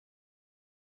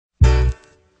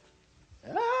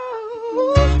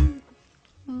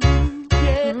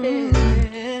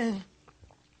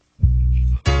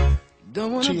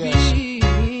Don't wanna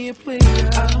be a player.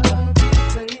 I'll be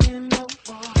playing no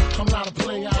more. I'm not a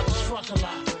player, I just fuck a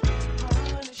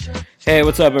lot. Hey,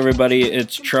 what's up, everybody?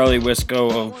 It's Charlie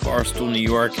Wisco of Barstool, New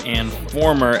York, and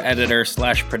former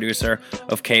editor/producer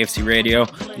of KFC Radio.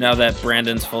 Now that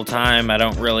Brandon's full-time, I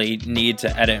don't really need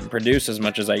to edit and produce as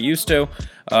much as I used to,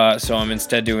 so I'm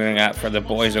instead doing that for the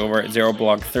boys over at Zero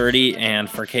Blog 30, and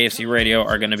for KFC Radio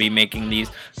are going to be making these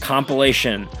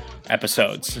compilation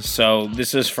episodes. So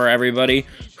this is for everybody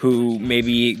who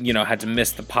maybe, had to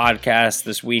miss the podcast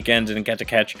this weekend, didn't get to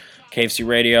catch KFC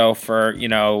Radio for,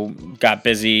 got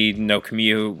busy, no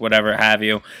commute, whatever have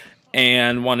you,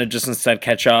 and want to just instead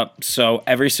catch up. So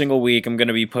every single week I'm going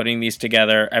to be putting these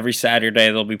together. Every Saturday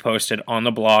they'll be posted on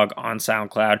the blog on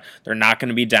SoundCloud. They're not going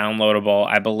to be downloadable,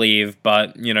 I believe,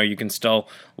 but, you can still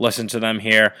listen to them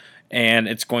here. And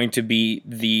it's going to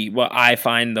be what I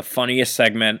find the funniest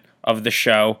segment of the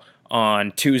show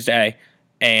on Tuesday,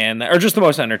 or just the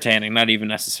most entertaining, not even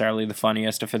necessarily the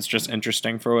funniest if it's just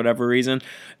interesting for whatever reason.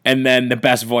 And then the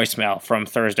best voicemail from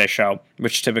Thursday show,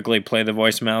 which typically play the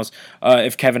voicemails.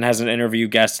 If Kevin has an interview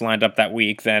guest lined up that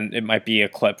week, then it might be a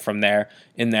clip from there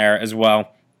in there as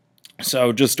well.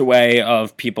 So just a way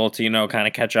of people to, kind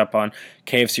of catch up on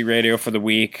KFC Radio for the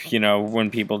week, when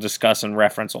people discuss and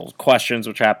reference old questions,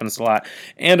 which happens a lot,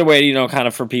 and a way, kind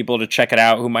of for people to check it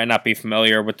out who might not be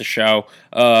familiar with the show,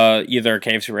 either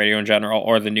KFC Radio in general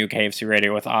or the new KFC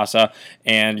Radio with Asa,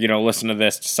 and, listen to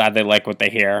this, decide they like what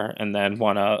they hear, and then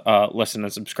want to listen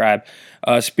and subscribe.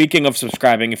 Speaking of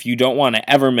subscribing, if you don't want to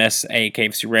ever miss a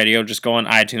KFC Radio, just go on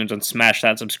iTunes and smash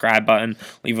that subscribe button,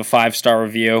 leave a 5-star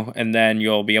review, and then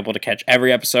you'll be able to catch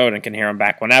every episode and can hear them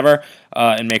back whenever,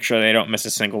 and make sure they don't miss a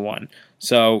single one.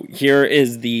 So here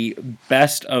is the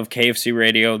best of KFC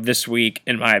Radio this week,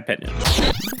 in my opinion.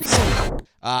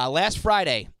 Last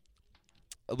Friday,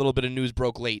 a little bit of news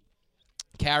broke late.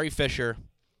 Carrie Fisher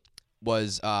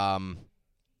was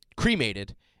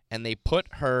cremated, and they put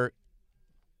her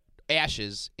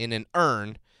ashes in an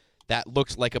urn that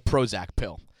looks like a Prozac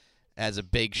pill, as a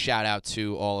big shout-out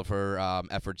to all of her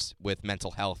efforts with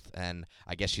mental health, and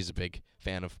I guess she's a big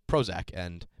fan of Prozac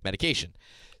and medication.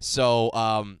 So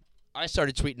I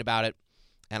started tweeting about it,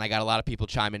 and I got a lot of people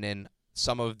chiming in.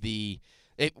 Some of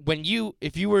if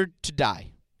you were to die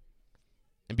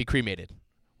and be cremated,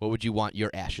 what would you want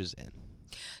your ashes in?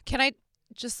 Can I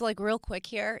just, real quick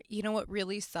here, you know what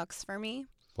really sucks for me?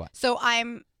 What? So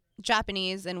I'm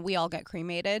Japanese, and we all get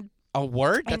cremated. A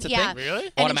word? That's and, a yeah. thing? Really?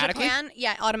 And Automatically? in Japan,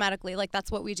 yeah, automatically. That's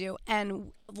what we do.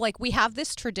 And, we have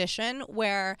this tradition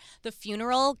where the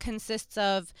funeral consists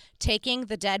of taking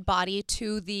the dead body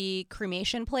to the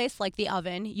cremation place, like the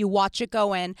oven. You watch it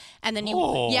go in, and then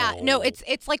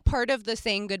it's like part of the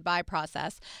saying goodbye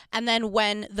process. And then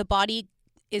when the body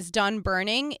is done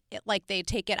burning, they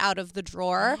take it out of the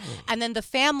drawer, and then the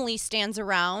family stands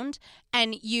around,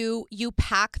 and you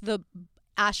pack the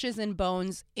ashes and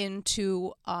bones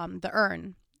into the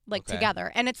urn,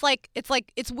 together. And it's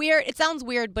weird. It sounds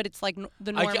weird, but it's like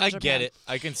the norm. I get it.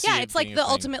 I can see. Yeah, it it's like the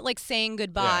ultimate saying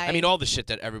goodbye. Yeah. I mean, all the shit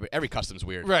that every custom's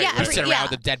weird. Right. Yeah, right. Sit around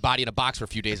with a dead body in a box for a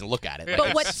few days and look at it.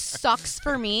 But what sucks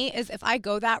for me is if I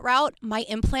go that route, my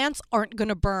implants aren't going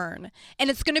to burn. And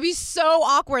it's going to be so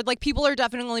awkward. People are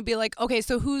definitely be like, okay,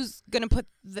 so who's going to put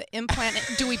the implant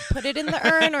in? Do we put it in the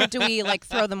urn, or do we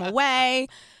throw them away?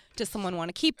 Does someone want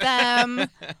to keep them?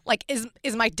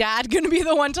 Is my dad going to be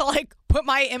the one to put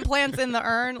my implants in the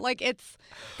urn? It's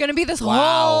going to be this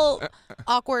whole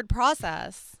awkward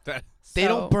process. They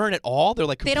don't burn at all? They're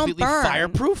completely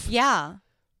fireproof? Yeah.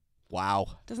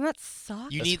 Wow. Doesn't that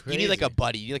suck? You need a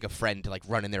buddy. You need a friend to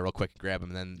run in there real quick and grab him,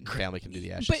 and then the family can do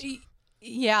the ashes. But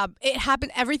yeah, it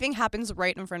happens. Everything happens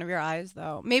right in front of your eyes,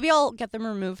 though. Maybe I'll get them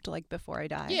removed before I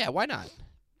die. Yeah, why not?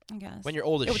 I guess. When you're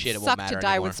old as shit, it would won't suck matter to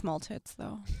die anymore. with small tits,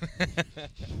 though.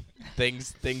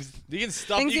 things. You can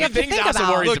stuff. Things you you have can, to think Asa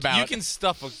about. worries Look, about. you You can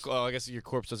stuff. I guess your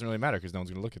corpse doesn't really matter because no one's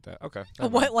gonna look at that. Okay.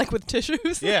 What, with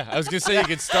tissues? Yeah, I was gonna say you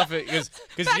can stuff it because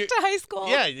Back to high school.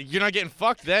 Yeah, you're not getting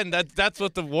fucked then. That's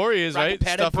what the worry is, right?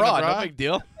 Padded Stuff in bra, a bra. no big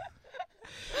deal.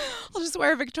 I'll just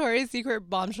wear a Victoria's Secret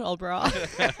bombshell bra.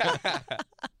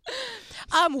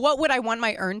 What would I want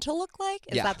my urn to look like?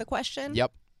 Is that the question?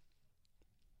 Yep.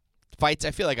 Fights.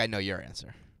 I feel like I know your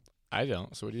answer. I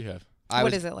don't. So what do you have?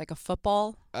 What is it, like a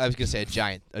football? I was gonna say a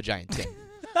giant tin.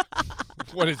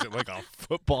 What is it, like a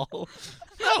football?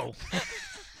 No.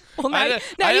 Well, now I you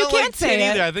don't can't like say tin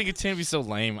it. either. I think it can be so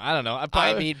lame. I don't know.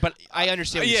 But I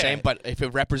understand what you're Yeah. saying. But if it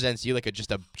represents you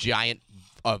just a giant,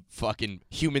 fucking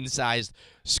human-sized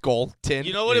skull tin,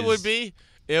 You know what it would be?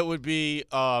 It would be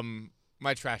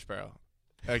my trash barrel,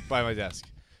 by my desk.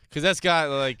 because that's got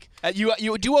like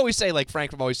You do always say, like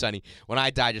Frank from Always Sunny, when I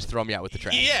die, just throw me out with the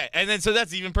trash. yeah, and then so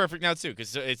that's even perfect now too,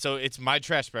 because it's my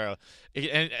trash barrel,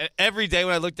 and every day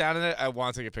when I look down at it, I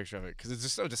want to take a picture of it because it's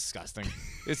just so disgusting.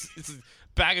 it's a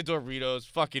bag of Doritos,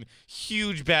 fucking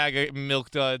huge bag of Milk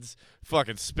Duds,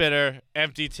 fucking spitter,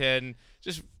 empty tin,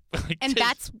 just. Like, And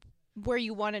that's where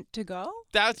you want it to go?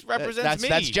 that represents me.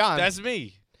 That's John. That's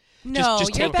me. No, just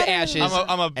you're take the better- ashes.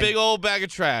 I'm a big old bag of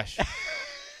trash.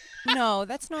 No,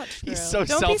 that's not true. He's so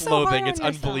Don't be so hard self-loathing. on It's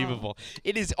yourself. unbelievable.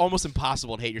 It is almost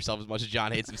impossible to hate yourself as much as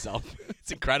John hates himself.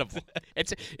 It's incredible.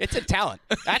 It's a talent.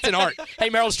 That's an art.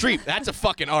 Hey, Meryl Streep, that's a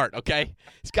fucking art, okay?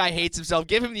 This guy hates himself.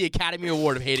 Give him the Academy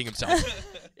Award of hating himself.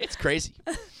 It's crazy.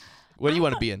 What do you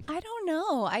want to be in? I don't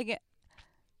know.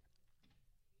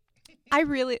 I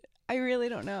really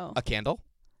don't know. A candle?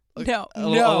 No, A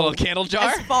little candle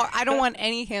jar? I don't want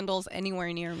any candles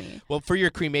anywhere near me. Well, for your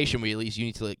cremation release, you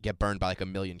need to get burned by like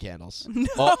 1,000,000 candles. No.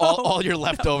 All your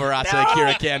leftover Asa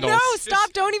Akira candles. No,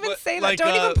 stop! Don't even say that. like,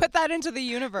 Don't even put that into the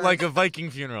universe. Like a Viking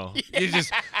funeral. You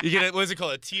get it. What is it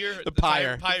called? A tier? The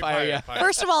pyre. Pyre, Yeah. pyre.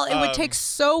 First of all, it would take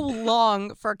so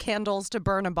long for candles to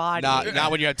burn a body.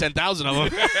 Not when you have 10,000 of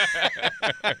them.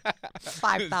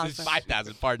 5,000.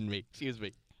 5,000. Pardon me. Excuse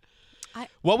me. I-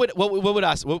 What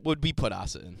would we put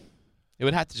Asa in? It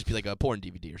would have to just be like a porn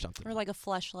DVD or something. Or like a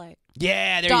fleshlight.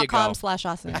 Yeah, there you go.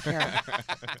 .com/Asa Akira.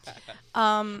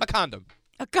 A condom.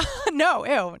 No,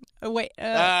 ew. Wait.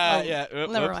 Yeah.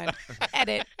 Never mind.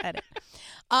 Edit.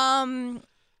 I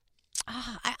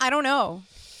don't know.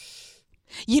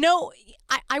 You know,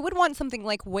 I would want something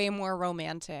like way more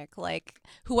romantic. Like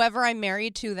whoever I'm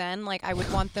married to then, like I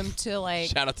would want them to like.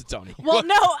 Shout out to Tony. Well,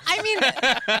 no, I mean.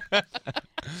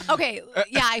 Okay,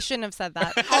 yeah, I shouldn't have said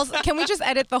that. Also, can we just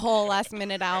edit the whole last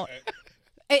minute out?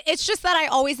 It's just that I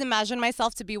always imagine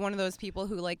myself to be one of those people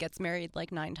who like gets married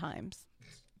like 9 times.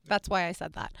 That's why I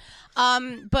said that.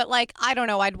 But like I don't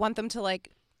know, I'd want them to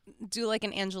like do like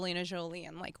an Angelina Jolie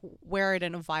and like wear it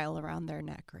in a vial around their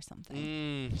neck or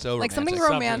something. So Like something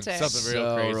romantic. romantic. Something real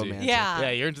So crazy. romantic. Yeah. Yeah,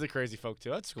 you're into the crazy folk too.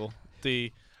 That's cool.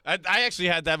 I actually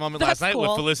had that moment That's last night with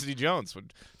cool. Felicity Jones. When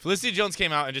Felicity Jones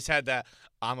came out and just had that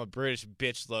I'm a British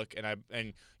bitch look,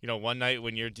 and you know, one night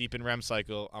when you're deep in REM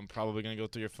cycle, I'm probably gonna go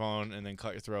through your phone and then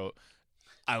cut your throat.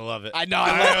 I love it. I know.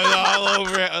 I was all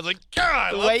over it. I was like,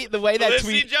 God, The way that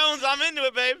Felicity tweet. Jones, I'm into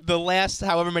it, babe. The last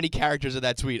however many characters of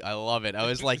that tweet, I love it. I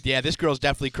was like, yeah, this girl's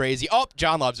definitely crazy. Oh,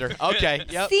 John loves her. Okay,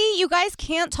 yep. See, you guys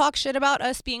can't talk shit about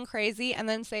us being crazy and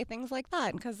then say things like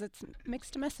that because it's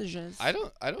mixed messages. I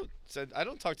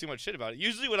don't talk too much shit about it.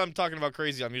 Usually when I'm talking about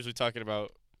crazy, I'm usually talking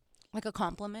about Like a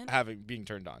compliment. being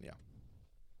turned on. Yeah.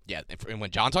 Yeah, and when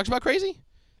John talks about crazy,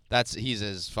 he's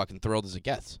as fucking thrilled as it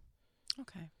gets.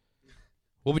 Okay.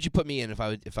 What would you put me in if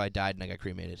I died and I got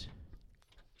cremated?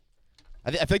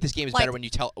 I feel like this game is Like- better when you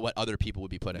tell what other people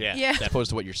would be put in, Yeah. as opposed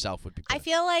to what yourself would be put I in.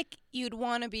 feel like you'd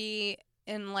want to be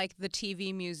in like the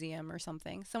TV museum or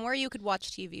something, somewhere you could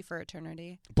watch TV for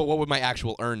eternity. But what would my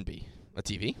actual urn be? A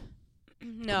TV?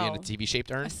 No, Put me in a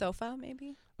TV-shaped urn? a sofa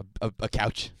maybe. A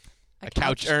couch? A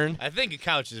couch urn? I think a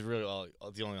couch is really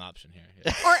the only option here.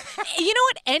 Or you know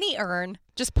what? Any urn,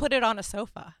 just put it on a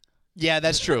sofa. Yeah,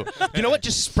 that's true. You know what?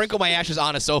 Just sprinkle my ashes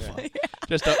on a sofa.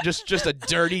 Just a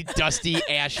dirty, dusty,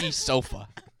 ashy sofa.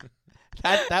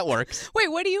 That works.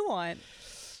 Wait, what do you want?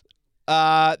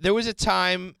 There was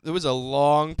a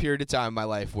long period of time in my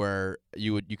life where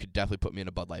you could definitely put me in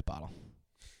a Bud Light bottle.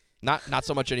 Not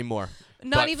so much anymore.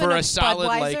 Not But even for a a solid,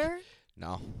 like- Budweiser?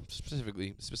 No,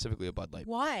 specifically a Bud Light.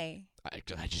 Why?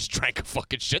 I just drank a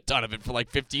fucking shit ton of it for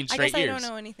like 15 I straight guess years. I don't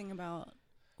know anything about.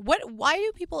 Why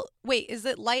do people wait, is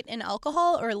it light in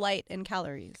alcohol or light in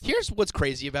calories? Here's what's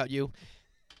crazy about you.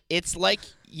 It's like,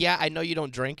 yeah, I know you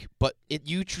don't drink, but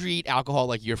you treat alcohol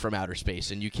like you're from outer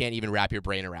space and you can't even wrap your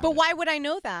brain around But it. why would I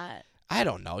know that? I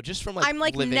don't know, just from I'm,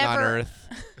 like, living on never- Earth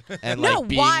and No, like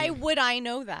being why would I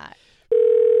know that?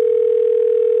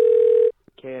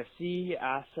 KFC,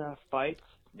 Asa, Fights,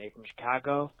 Nate from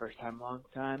Chicago, first time, long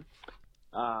time.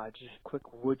 Just a quick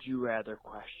would you rather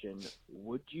question.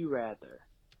 Would you rather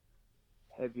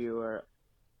have your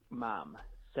mom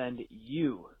send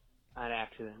you on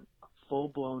accident a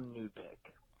full-blown nude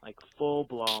pic? Like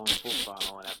full-blown, full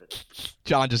frontal and everything.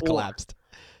 John just Or collapsed.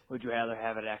 would you rather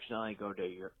have it accidentally go to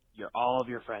your all of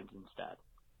your friends instead?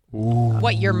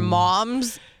 What, your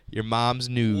mom's? Your mom's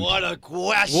nude. What a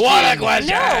question! What a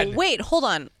question! No, wait, hold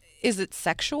on. Is it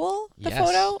sexual, the Yes.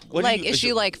 photo? What do Like, you- is is she,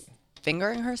 it- like,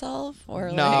 fingering herself? Or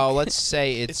No, like... let's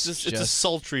say it's It's just a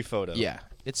sultry photo. yeah.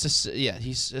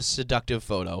 He's a seductive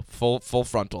photo. Full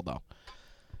frontal though.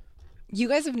 You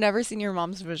guys have never seen your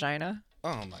mom's vagina?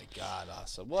 Oh my God,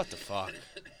 Asa, what the fuck?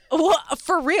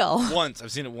 For real. Once.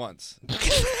 I've seen it once.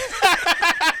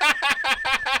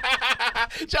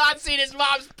 John's seen his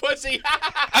mom's pussy.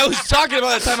 I was talking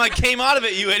about the time I came out of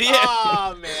it, you idiot.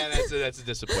 Oh man, that's a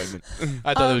disappointment.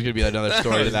 I thought there was gonna be another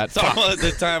story to that.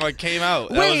 The time I came out.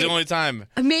 That was the only time.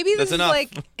 Maybe That's this enough.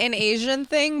 is like an Asian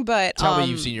thing, but Tell me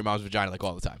you've seen your mom's vagina like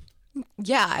all the time.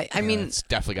 Yeah, I mean, It's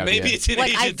definitely got to be. Maybe it's an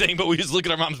Like, Asian thing, but we just look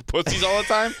at our mom's pussies all the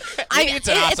time. It's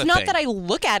an it's Asa not thing. that I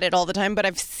look at it all the time, but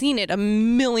I've seen it a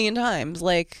million times,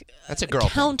 like That's a girl thing.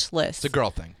 countless. It's a girl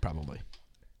thing, probably.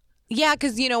 Yeah,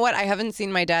 because you know what? I haven't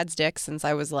seen my dad's dick since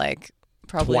I was like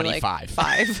probably 25.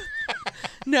 like 5.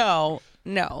 No.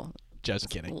 Just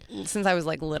kidding. Since I was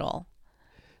like little.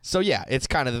 So yeah, it's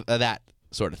kind of that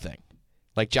sort of thing.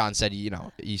 Like John said, you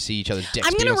see each other's dicks.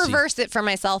 I'm but you going to don't see- reverse it for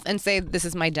myself and say this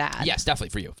is my dad. Yes, definitely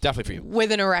for you. Definitely for you.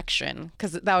 With an erection,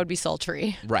 because that would be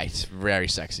sultry. Right. Very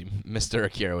sexy, Mr.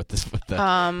 Akira with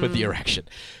the erection.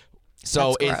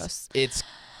 So That's it's.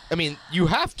 I mean, you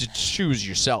have to choose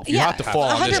yourself. You Yeah, have to fall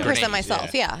on this 100% grenade.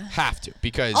 myself, yeah. Have to,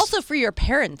 because Also for your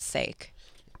parents' sake.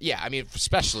 yeah, I mean,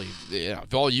 especially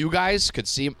if all you guys could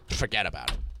see him, forget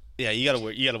about it. Yeah, you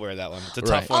gotta wear that one. It's a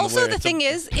Right. tough one to Also, wear. the thing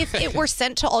is, if it were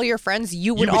sent to all your friends,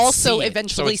 you would would also see it.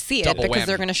 eventually So it's see it double because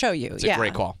they're whammy. going to show you. It's yeah. a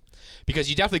great call, because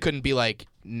you definitely couldn't be like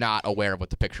not aware of what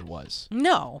the picture was.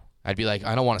 No. I'd be like,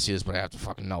 I don't want to see this, but I have to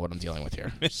fucking know what I'm dealing with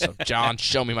here. So, John,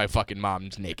 show me my fucking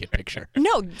mom's naked picture.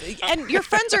 No, and your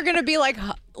friends are going to be like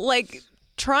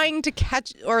trying to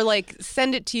catch or like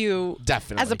send it to you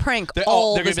Definitely. as a prank They're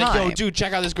all gonna the be like, time. yo, dude,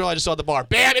 check out this girl I just saw at the bar.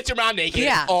 Bam, it's your mom naked.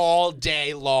 Yeah. All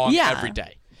day long, Yeah. every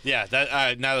day. Yeah,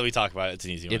 that now that we talk about it, it's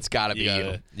an easy one. It's got to be You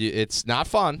gotta- you. It's not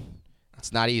fun.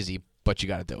 It's not easy, but you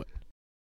got to do it.